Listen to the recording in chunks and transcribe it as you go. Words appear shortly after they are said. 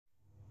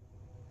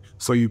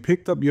So you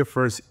picked up your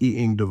first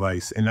e-ink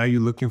device and now you're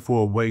looking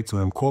for a way to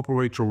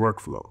incorporate your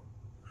workflow.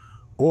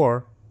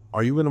 Or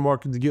are you in the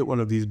market to get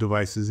one of these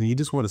devices and you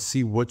just want to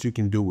see what you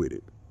can do with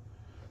it?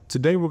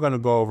 Today we're going to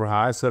go over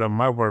how I set up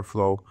my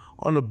workflow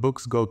on the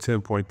Boox Go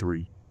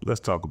 10.3.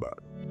 Let's talk about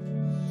it.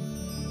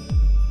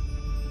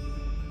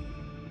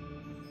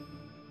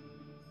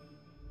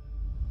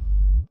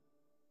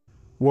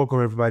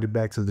 Welcome everybody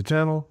back to the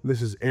channel.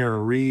 This is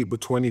Aaron Reed with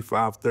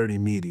 2530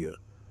 Media.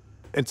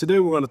 And today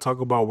we're going to talk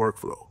about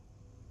workflow.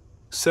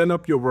 Setting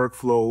up your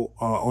workflow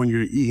on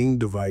your e-ink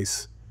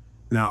device.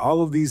 Now,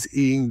 all of these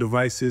e-ink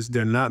devices,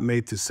 they're not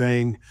made the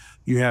same.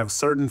 You have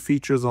certain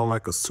features on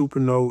like a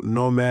Supernote,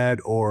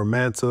 Nomad, or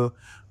Manta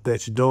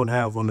that you don't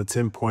have on the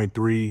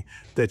 10.3,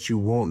 that you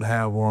won't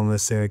have on,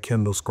 let's say, a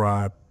Kindle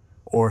Scribe,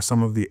 or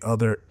some of the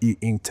other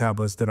e-ink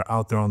tablets that are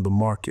out there on the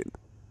market.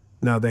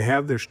 Now, they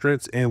have their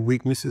strengths and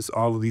weaknesses.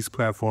 All of these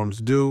platforms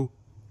do.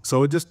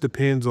 So it just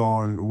depends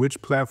on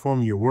which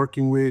platform you're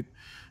working with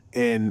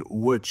and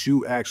what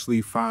you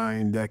actually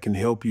find that can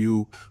help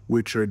you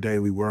with your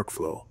daily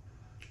workflow.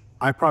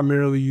 I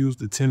primarily use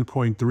the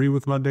 10.3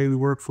 with my daily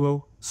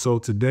workflow. So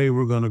today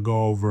we're going to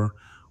go over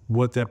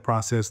what that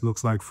process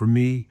looks like for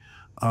me.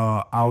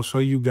 I'll show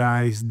you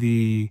guys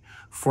the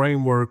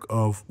framework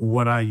of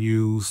what I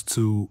use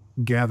to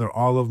gather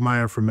all of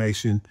my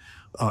information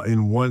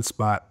in one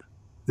spot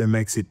that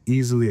makes it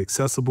easily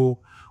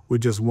accessible.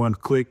 With just one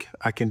click,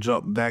 I can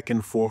jump back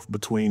and forth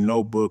between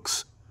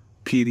notebooks,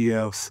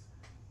 PDFs,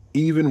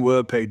 even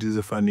web pages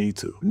if I need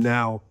to.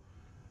 Now,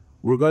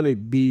 we're going to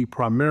be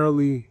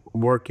primarily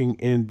working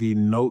in the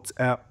Notes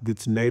app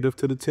that's native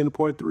to the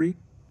 10.3.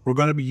 We're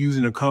going to be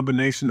using a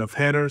combination of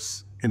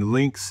headers and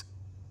links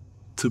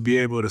to be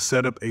able to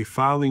set up a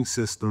filing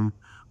system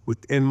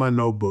within my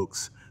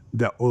notebooks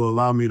that will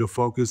allow me to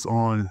focus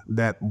on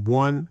that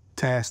one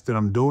task that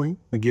I'm doing.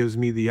 It gives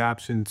me the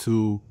option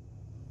to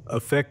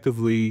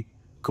effectively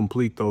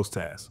complete those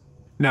tasks.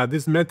 Now,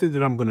 this method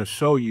that I'm going to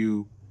show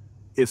you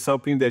is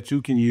something that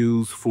you can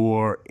use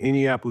for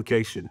any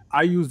application.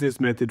 I use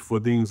this method for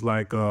things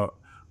like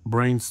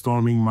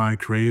brainstorming my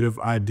creative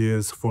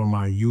ideas for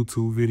my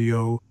YouTube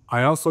video.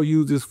 I also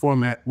use this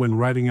format when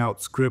writing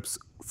out scripts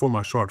for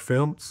my short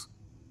films.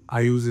 I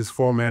use this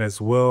format as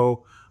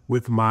well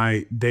with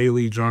my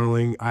daily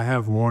journaling. I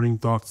have morning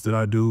thoughts that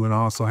I do, and I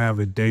also have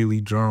a daily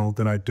journal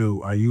that I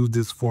do. I use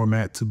this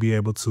format to be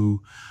able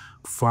to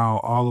file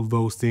all of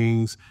those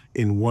things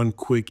in one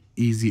quick,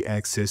 easy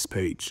access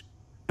page.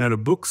 Now, the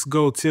Boox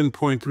Go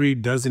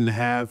 10.3 doesn't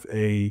have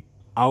a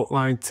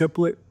outline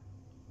template.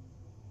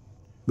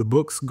 The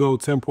Boox Go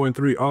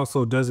 10.3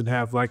 also doesn't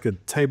have like a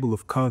table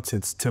of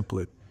contents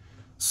template.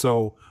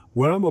 So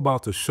what I'm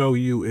about to show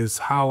you is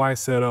how I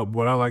set up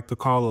what I like to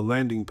call a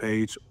landing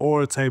page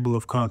or a table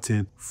of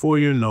content for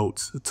your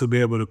notes to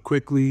be able to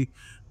quickly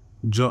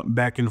jump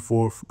back and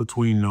forth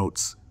between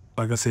notes.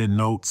 Like I said,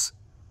 notes,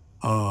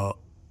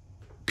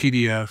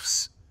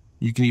 PDFs,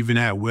 you can even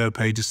add web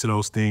pages to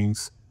those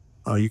things.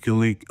 You can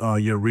link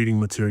your reading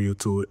material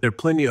to it. There are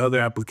plenty of other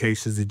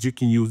applications that you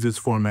can use this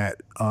format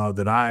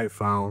that I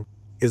found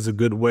is a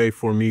good way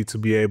for me to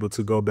be able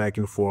to go back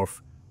and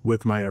forth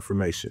with my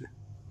information.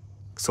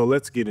 So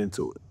let's get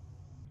into it.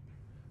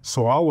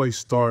 So I always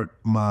start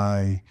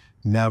my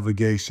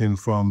navigation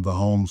from the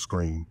home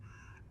screen.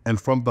 And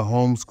from the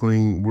home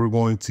screen, we're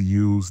going to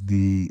use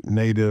the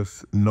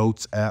native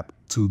Notes app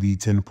to the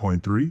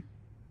 10.3.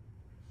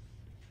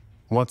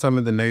 Once I'm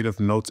in the native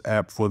Notes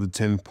app for the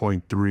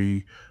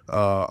 10.3,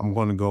 I'm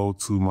going to go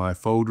to my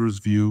folders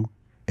view,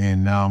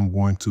 and now I'm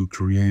going to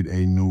create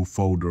a new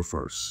folder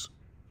first.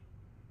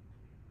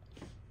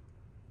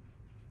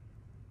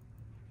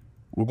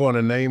 We're going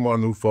to name our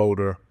new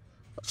folder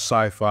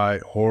Sci-Fi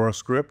Horror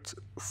Script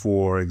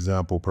for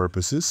example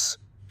purposes.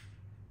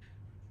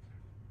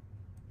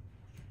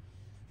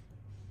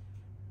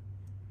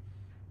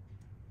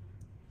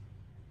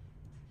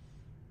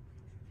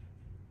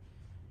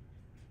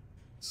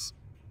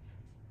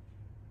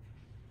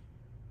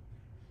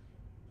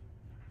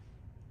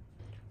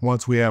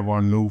 Once we have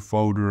our new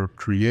folder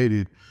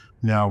created,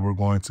 now we're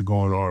going to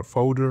go in our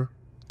folder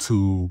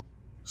to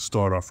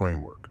start our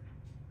framework.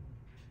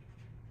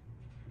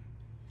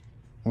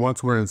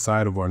 Once we're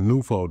inside of our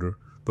new folder,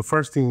 the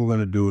first thing we're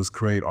going to do is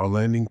create our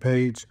landing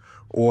page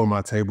or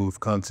my table of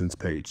contents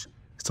page.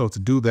 So to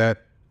do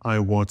that, I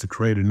want to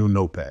create a new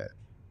notepad.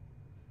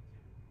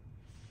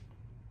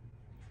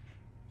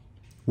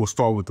 We'll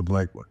start with the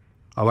blank one.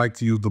 I like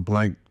to use the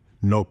blank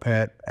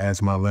notepad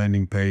as my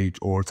landing page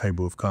or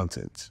table of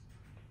contents.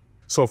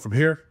 So from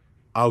here,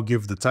 I'll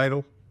give the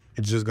title.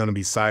 It's just going to be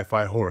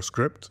Sci-Fi Horror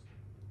Script.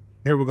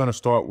 Here we're going to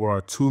start with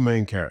our two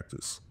main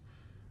characters.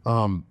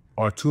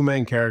 Our two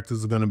main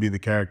characters are going to be the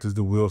characters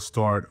that we'll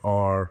start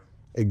our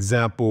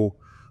example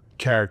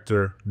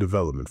character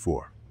development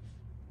for.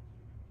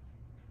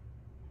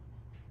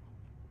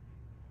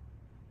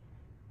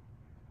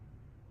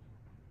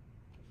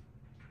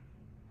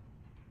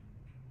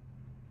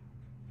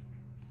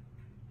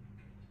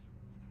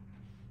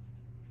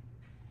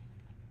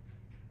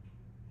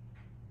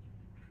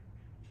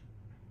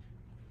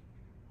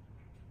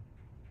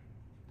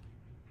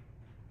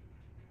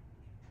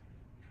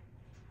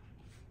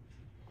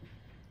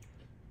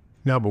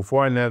 Now,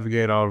 before I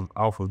navigate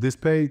off of this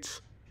page,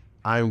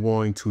 I'm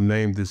going to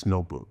name this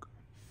notebook.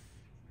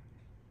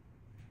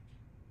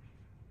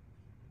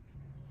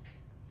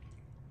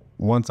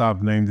 Once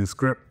I've named this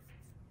script,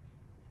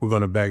 we're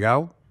going to back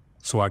out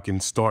so I can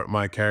start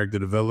my character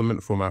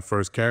development for my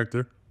first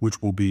character, which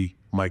will be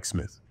Mike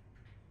Smith.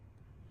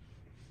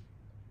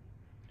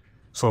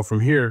 So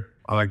from here,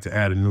 I like to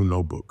add a new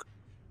notebook.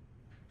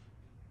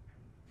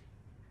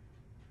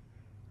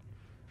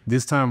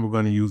 This time we're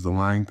going to use the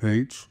line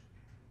page.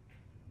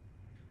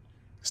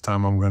 This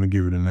time I'm going to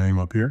give it a name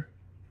up here.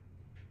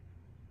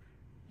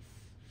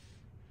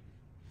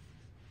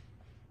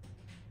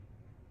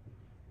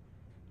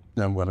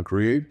 Now I'm going to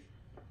create.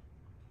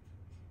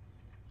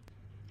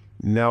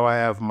 Now I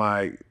have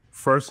my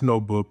first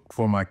notebook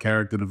for my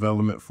character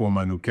development for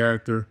my new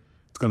character.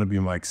 It's going to be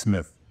Mike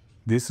Smith.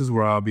 This is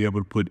where I'll be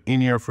able to put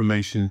any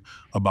information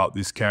about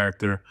this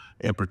character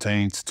and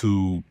pertains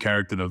to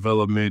character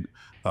development,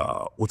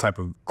 what type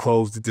of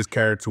clothes that this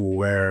character will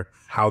wear,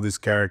 how this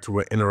character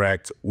will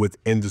interact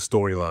within the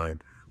storyline.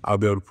 I'll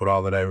be able to put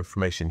all of that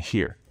information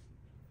here.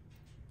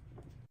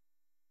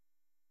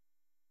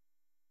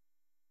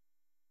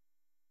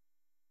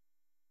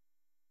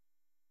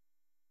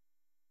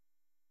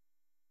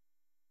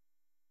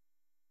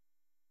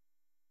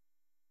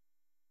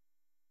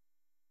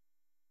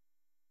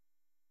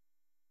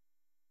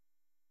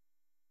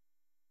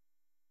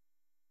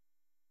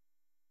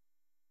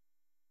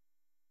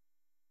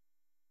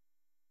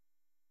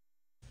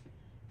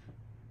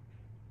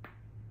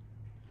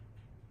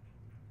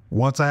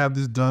 Once I have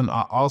this done,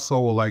 I also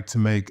would like to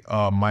make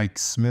Mike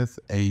Smith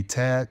a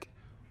tag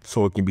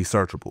so it can be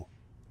searchable.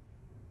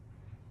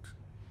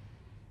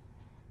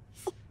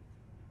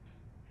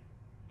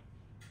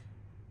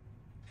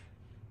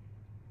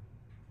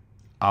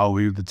 I'll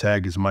leave the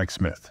tag as Mike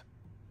Smith.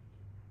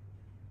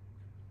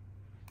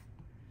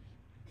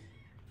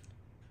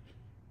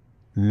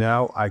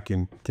 Now I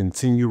can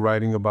continue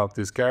writing about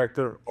this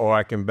character, or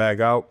I can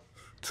back out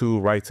to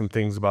write some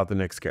things about the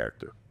next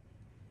character.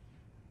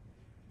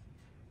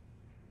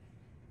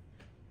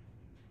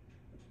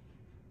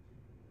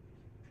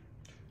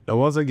 Now,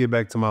 once I get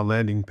back to my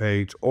landing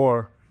page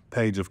or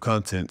page of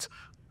content,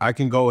 I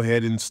can go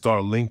ahead and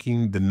start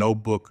linking the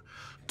notebook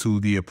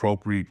to the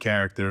appropriate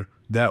character.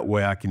 That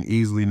way I can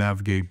easily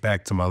navigate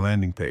back to my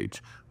landing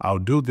page. I'll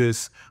do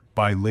this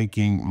by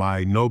linking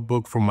my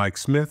notebook from Mike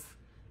Smith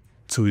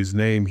to his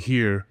name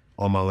here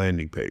on my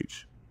landing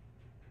page.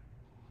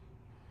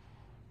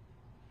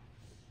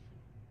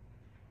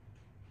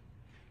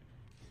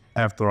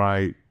 After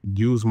I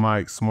use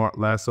my smart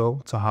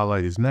lasso to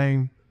highlight his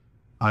name,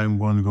 I'm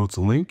going to go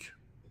to link.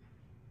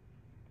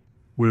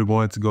 We're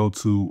going to go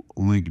to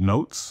link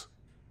notes.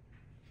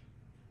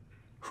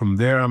 From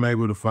there, I'm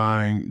able to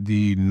find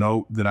the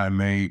note that I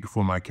made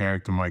for my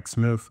character, Mike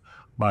Smith,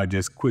 by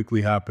just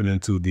quickly hopping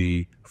into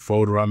the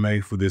folder I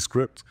made for this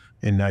script.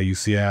 And now you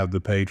see I have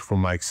the page for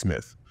Mike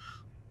Smith.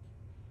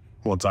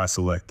 Once I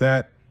select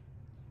that,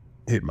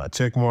 hit my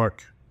check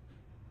mark.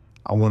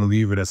 I want to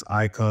leave it as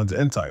icons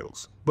and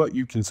titles, but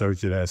you can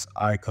search it as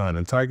icon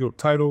and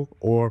title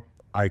or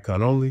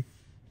icon only.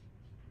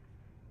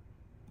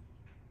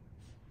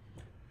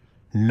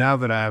 Now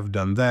that I have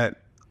done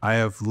that, I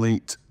have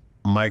linked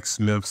Mike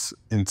Smith's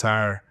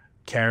entire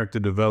character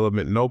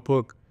development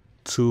notebook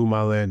to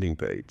my landing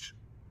page.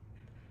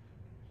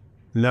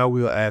 Now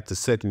we'll add the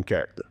second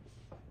character.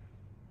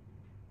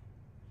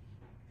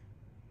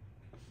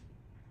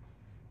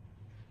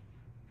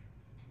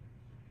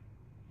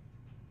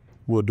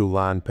 We'll do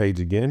line page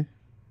again.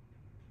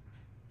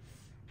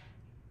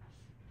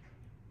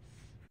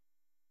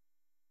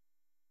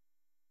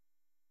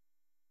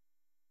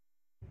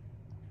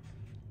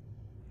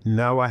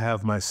 Now I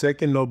have my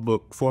second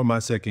notebook for my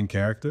second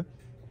character.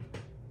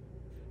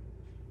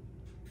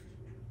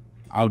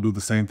 I'll do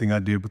the same thing I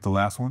did with the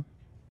last one.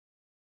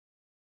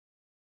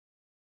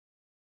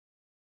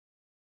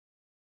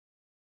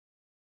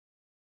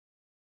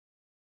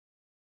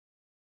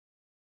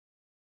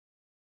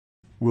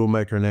 We'll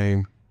make her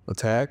name a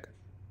tag.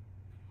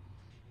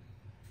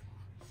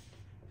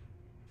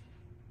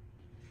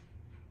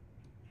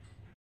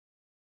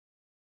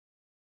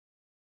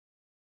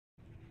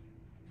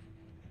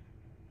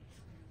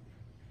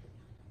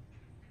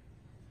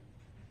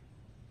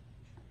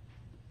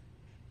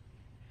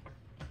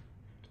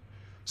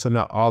 So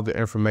now all the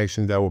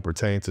information that will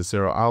pertain to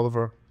Sarah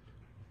Oliver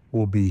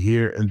will be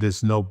here in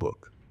this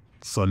notebook.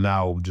 So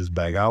now we'll just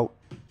back out.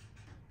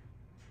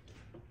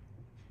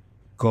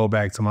 Go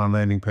back to my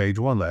landing page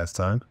one last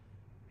time.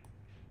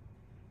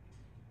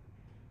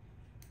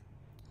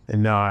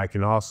 And now I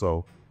can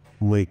also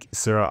link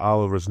Sarah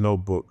Oliver's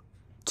notebook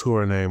to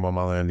her name on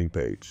my landing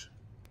page.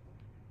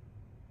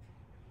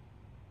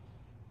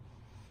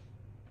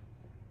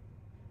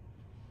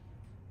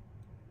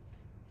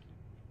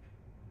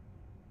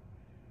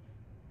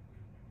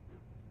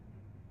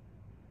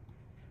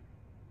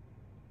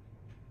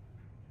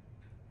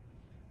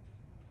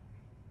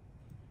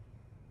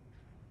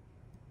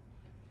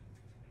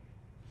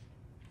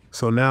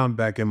 So now I'm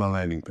back in my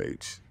landing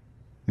page.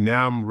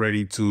 Now I'm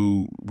ready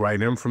to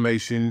write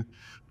information,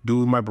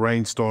 do my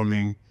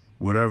brainstorming,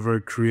 whatever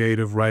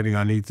creative writing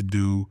I need to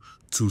do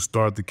to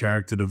start the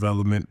character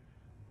development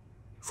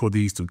for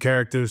these two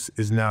characters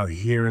is now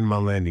here in my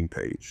landing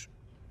page.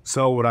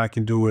 So what I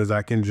can do is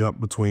I can jump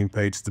between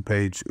page to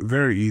page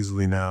very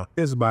easily now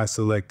is by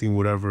selecting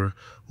whatever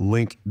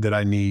link that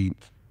I need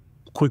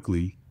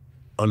quickly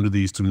under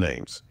these two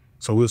names.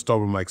 So we'll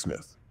start with Mike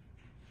Smith.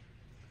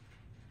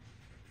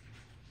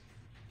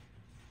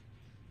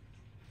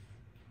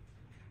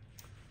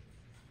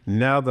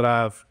 Now that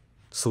I've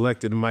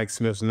selected Mike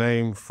Smith's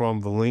name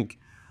from the link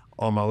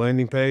on my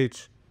landing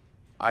page,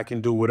 I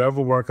can do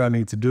whatever work I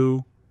need to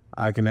do.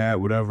 I can add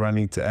whatever I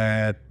need to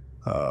add,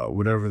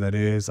 whatever that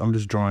is. I'm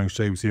just drawing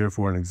shapes here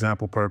for an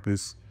example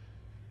purpose.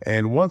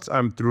 And once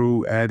I'm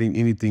through adding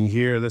anything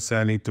here, let's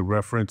say I need to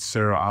reference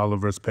Sarah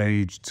Oliver's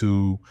page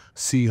to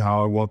see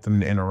how I want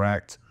them to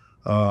interact.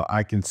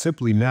 I can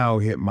simply now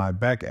hit my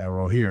back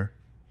arrow here.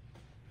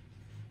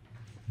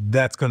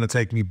 That's going to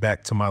take me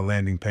back to my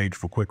landing page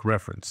for quick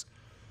reference.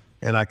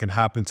 And I can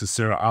hop into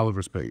Sarah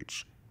Oliver's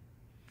page.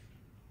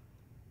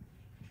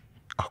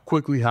 I'll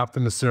quickly hop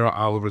into Sarah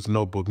Oliver's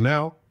notebook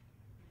now.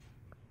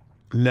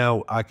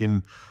 Now I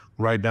can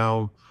write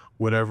down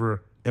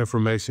whatever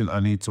information I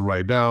need to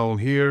write down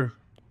here.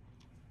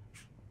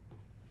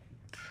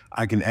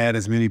 I can add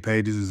as many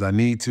pages as I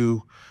need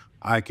to.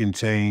 I can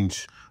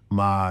change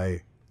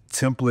my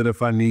template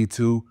if I need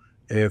to.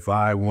 If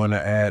I want to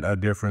add a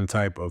different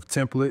type of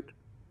template,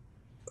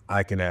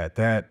 I can add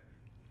that.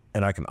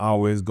 And I can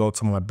always go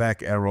to my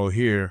back arrow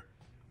here,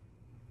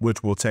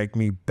 which will take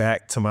me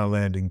back to my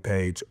landing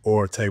page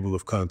or table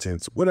of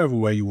contents, whatever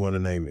way you want to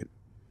name it.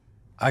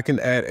 I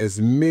can add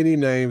as many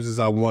names as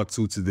I want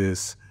to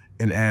this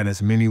and add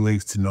as many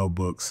links to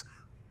notebooks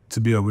to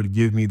be able to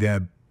give me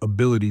that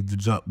ability to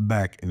jump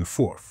back and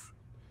forth.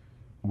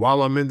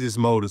 While I'm in this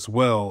mode as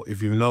well,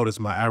 if you've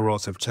noticed, my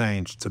arrows have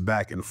changed to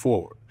back and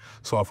forward.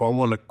 So if I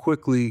want to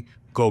quickly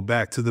go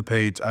back to the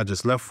page I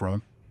just left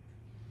from,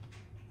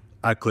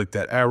 I click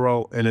that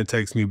arrow and it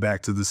takes me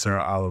back to the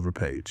Sarah Oliver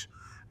page.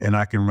 And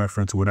I can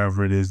reference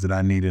whatever it is that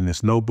I need in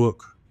this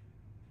notebook.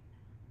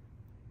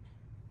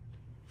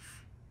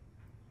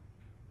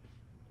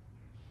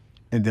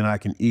 And then I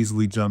can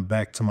easily jump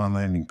back to my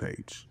landing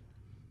page.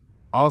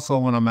 Also,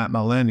 when I'm at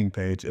my landing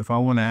page, if I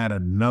want to add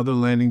another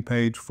landing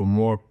page for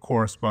more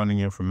corresponding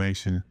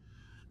information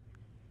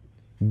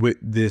with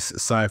this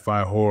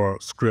sci-fi horror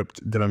script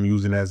that I'm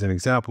using as an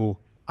example,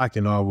 I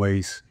can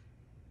always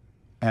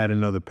add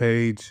another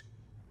page,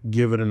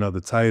 give it another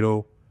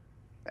title,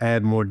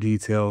 add more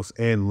details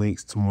and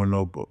links to more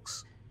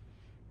notebooks.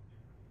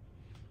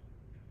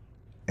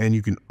 And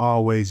you can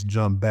always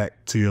jump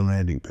back to your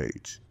landing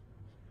page.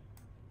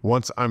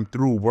 Once I'm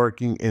through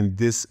working in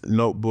this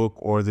notebook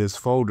or this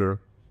folder,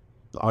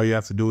 all you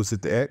have to do is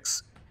hit the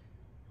X.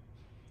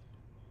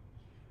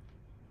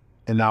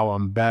 And now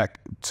I'm back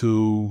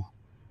to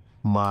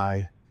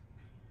my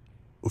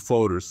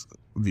folders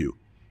view.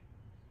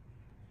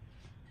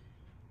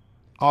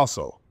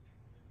 Also,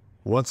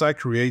 once I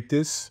create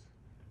this,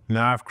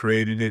 now I've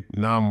created it,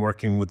 now I'm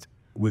working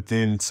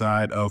within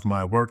inside of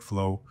my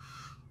workflow.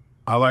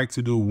 I like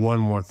to do one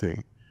more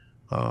thing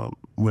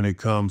when it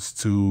comes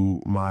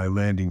to my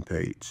landing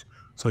page.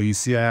 So you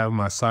see I have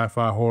my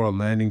sci-fi horror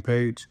landing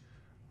page.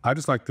 I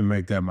just like to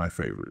make that my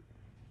favorite.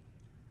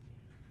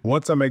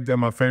 Once I make that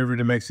my favorite,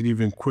 it makes it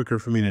even quicker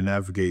for me to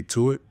navigate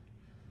to it,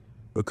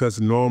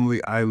 because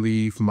normally I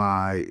leave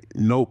my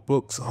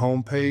notebooks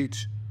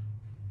homepage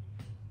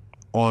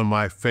on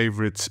my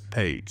favorites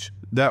page.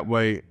 That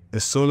way,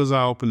 as soon as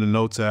I open the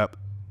Notes app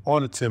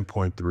on the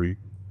 10.3,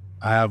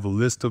 I have a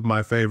list of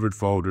my favorite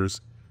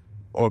folders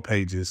or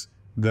pages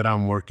that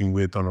I'm working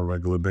with on a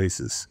regular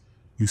basis.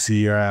 You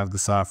see here I have the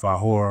sci-fi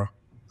horror.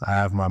 I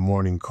have my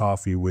morning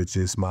coffee, which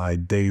is my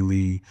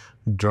daily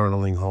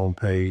journaling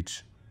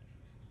homepage.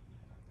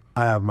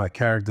 I have my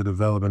character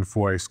development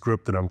for a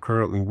script that I'm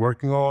currently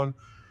working on.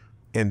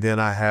 And then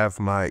I have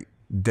my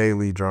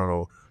daily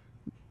journal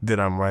that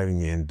I'm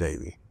writing in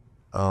daily.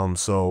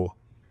 So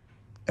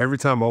every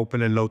time I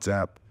open a Notes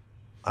app,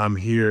 I'm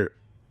here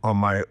on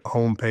my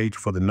home page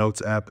for the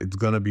Notes app. It's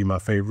going to be my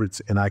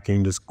favorites, and I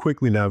can just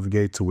quickly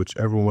navigate to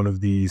whichever one of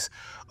these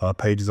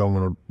pages I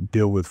want to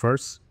deal with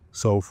first.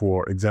 So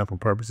for example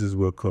purposes,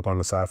 we'll click on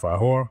the sci-fi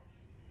horror.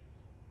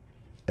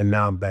 And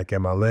now I'm back at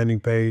my landing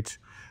page,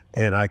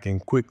 and I can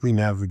quickly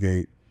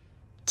navigate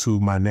to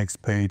my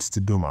next page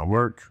to do my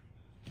work.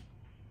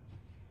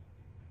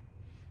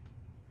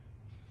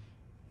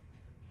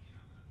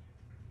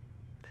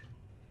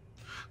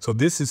 So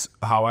this is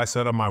how I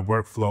set up my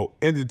workflow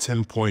in the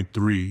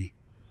 10.3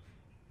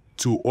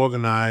 to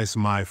organize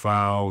my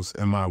files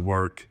and my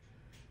work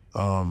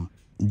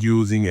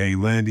using a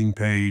landing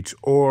page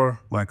or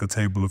like a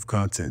table of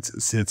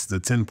contents. Since the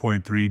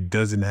 10.3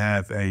 doesn't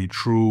have a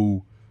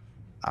true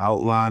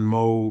outline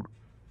mode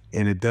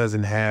and it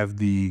doesn't have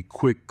the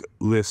quick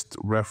list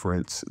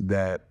reference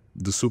that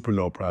the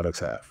Supernote products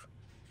have.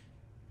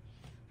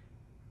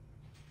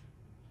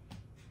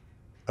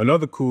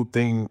 Another cool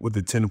thing with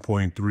the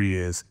 10.3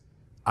 is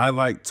I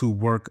like to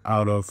work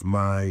out of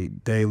my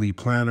daily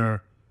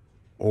planner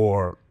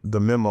or the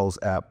Memos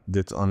app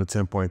that's on the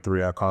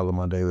 10.3. I call it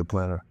my daily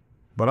planner.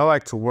 But I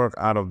like to work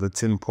out of the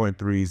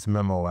 10.3's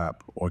Memo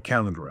app or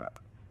calendar app.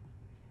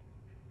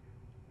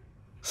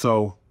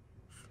 So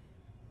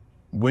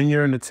when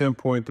you're in the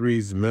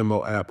 10.3's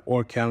Memo app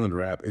or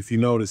calendar app, if you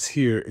notice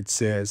here, it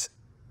says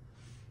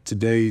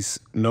today's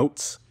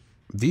notes.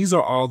 These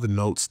are all the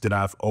notes that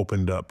I've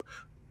opened up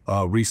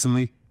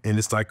recently, and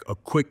it's like a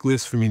quick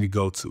list for me to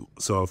go to.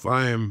 So if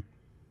I am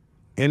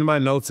in my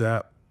notes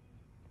app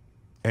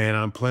and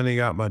I'm planning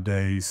out my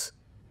days,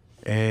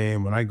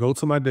 and when I go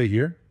to my day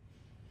here,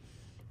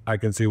 I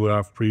can see what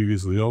I've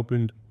previously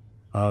opened.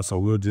 So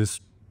we'll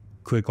just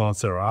click on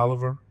Sarah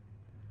Oliver.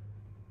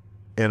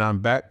 And I'm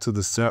back to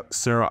the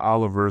Sarah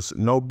Oliver's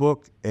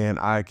notebook, and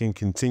I can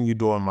continue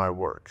doing my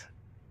work.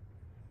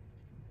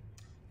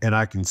 And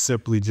I can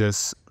simply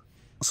just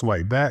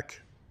swipe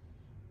back.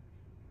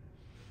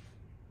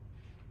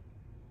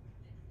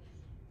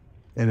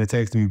 And it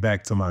takes me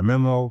back to my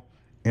memo,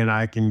 and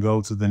I can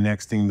go to the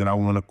next thing that I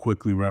want to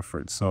quickly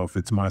reference. So if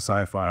it's my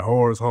sci-fi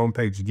horrors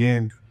homepage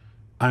again,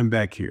 I'm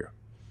back here.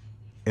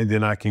 And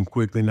then I can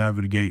quickly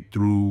navigate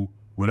through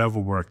whatever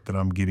work that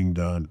I'm getting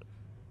done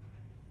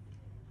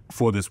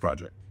for this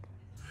project.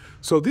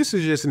 So this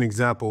is just an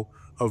example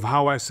of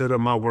how I set up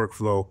my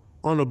workflow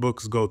on the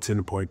Boox Go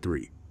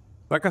 10.3.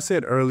 Like I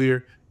said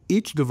earlier,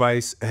 each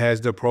device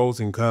has their pros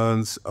and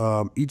cons.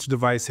 Each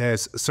device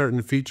has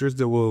certain features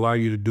that will allow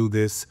you to do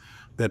this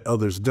that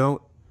others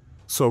don't.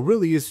 So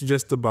really it's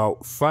just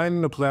about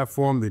finding a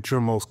platform that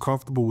you're most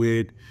comfortable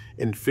with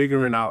and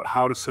figuring out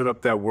how to set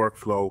up that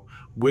workflow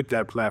with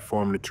that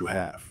platform that you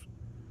have.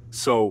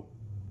 So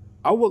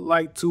I would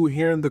like to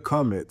hear in the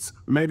comments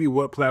maybe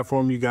what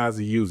platform you guys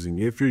are using.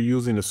 If you're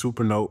using the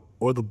Supernote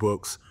or the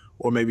Boox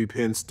or maybe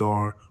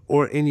PenStar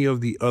or any of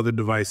the other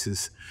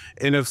devices.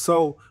 And if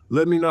so,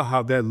 let me know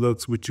how that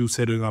looks with you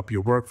setting up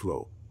your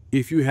workflow.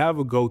 If you have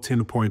a Go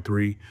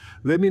 10.3,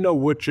 let me know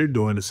what you're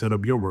doing to set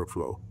up your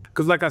workflow.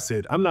 Because like I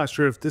said, I'm not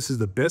sure if this is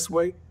the best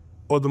way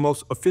or the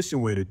most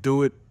efficient way to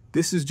do it.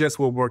 This is just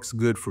what works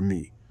good for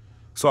me.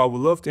 So I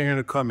would love to hear in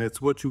the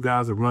comments what you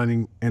guys are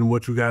running and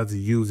what you guys are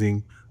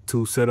using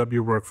to set up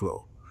your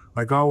workflow.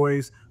 Like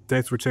always,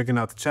 thanks for checking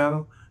out the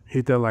channel.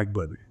 Hit that like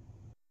button.